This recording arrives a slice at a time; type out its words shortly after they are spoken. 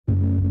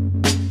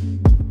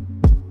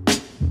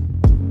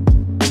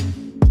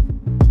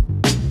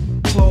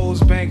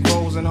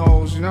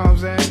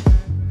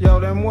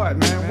Man, what,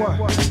 man, what?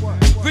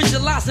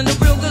 Visualizing the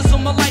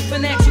realism of life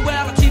and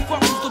actuality.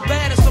 Fuck who's the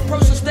baddest. A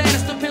person's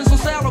status depends on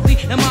salary.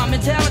 And my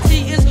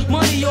mentality is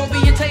money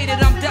orientated.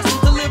 I'm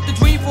destined to live the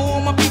dream for all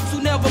my peeps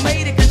who never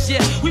made it. Cause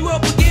yeah, we were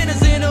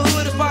beginners in the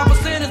hood as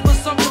 5%ers. But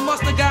something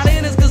must have got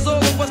in us. Cause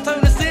all of us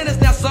turned to sinners.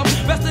 Now some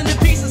resting in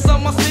peace and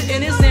some are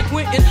sitting in San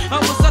Quentin.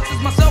 Others such as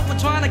myself are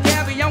trying to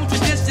carry on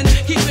tradition.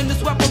 Keeping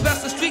this weapon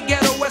best and street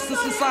ghetto essence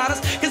inside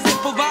us. Cause it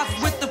provides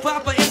us with the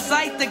proper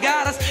insight to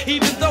guide us.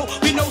 Even though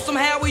we know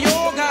somehow we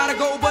all gotta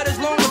go. But as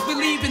long as we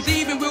leave and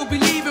thieving, we'll be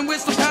leaving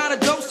with some kind of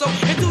dough. So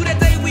into that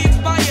day we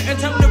expire and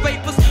turn to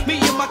vapors. Me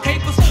and my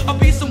capers, I'll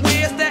be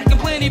somewhere stacking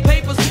plenty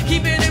papers.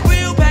 Keeping it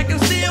real, packing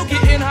still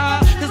getting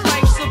high. Cause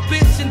life's a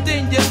bitch and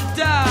then you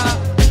die.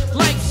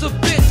 Life's a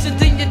bitch and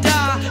then you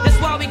die. That's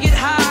why we get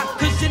high,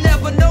 cause you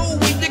never know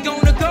when you're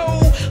gonna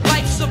go.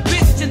 Life's a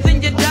bitch and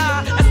then you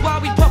die. That's why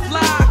we puff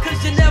fly,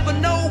 cause you never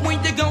know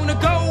when you're gonna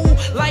go.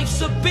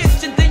 Life's a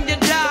bitch and then you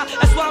die.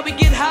 That's why we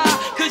get high,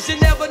 cause you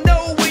never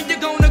know when you're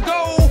gonna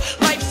go.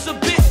 Life's a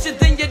bitch and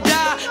then you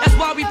die. That's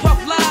why we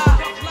puff fly.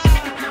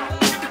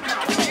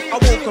 I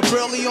woke up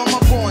early on my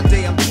born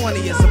day. I'm 20,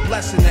 it's a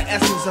blessing. The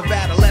essence of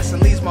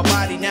adolescence leaves my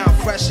body now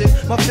freshened.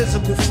 My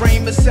physical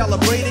frame is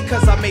celebrated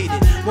cause I made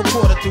it.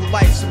 Reported through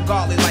life, some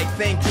godly like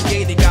thing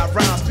created. Got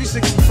rhymes,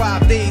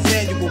 365 days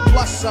annual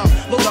plus some.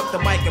 Load up the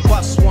mic and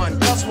bust one.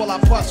 Cuss while I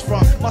bust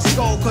from my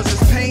skull cause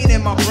it's pain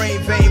in my brain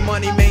vein.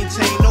 Money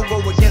maintained, no go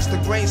against the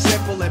grain,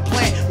 simple and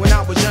plain. When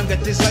I was younger,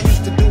 this I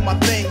used to do my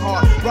thing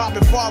hard.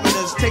 Robbing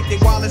foreigners, take their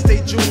wallets,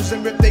 they jewels,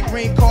 and rip their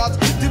green cards.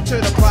 Dip to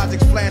the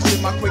projects,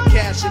 flashing my quick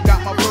cash. And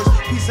got my first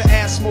piece of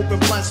ass smoking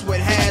blunts with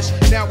hash.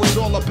 Now it's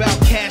all about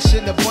cash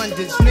in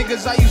abundance.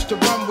 Niggas I used to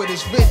run with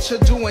is rich,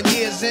 are doing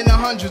years in the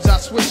hundreds. I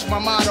switched my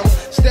motto.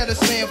 Instead of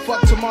saying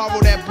fuck tomorrow,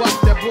 that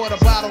buck that bought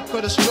a bottle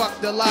could've struck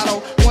the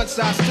lotto. Once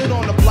I stood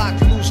on the block,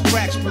 loose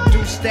cracks,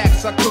 produced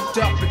stacks I cooked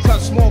up and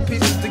cut small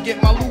pieces to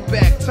get my loot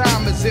back.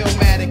 Time is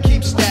illmatic,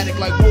 keep static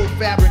like wool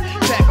fabric.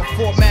 Pack a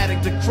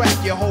formatic to crack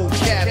your whole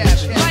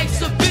cabbage.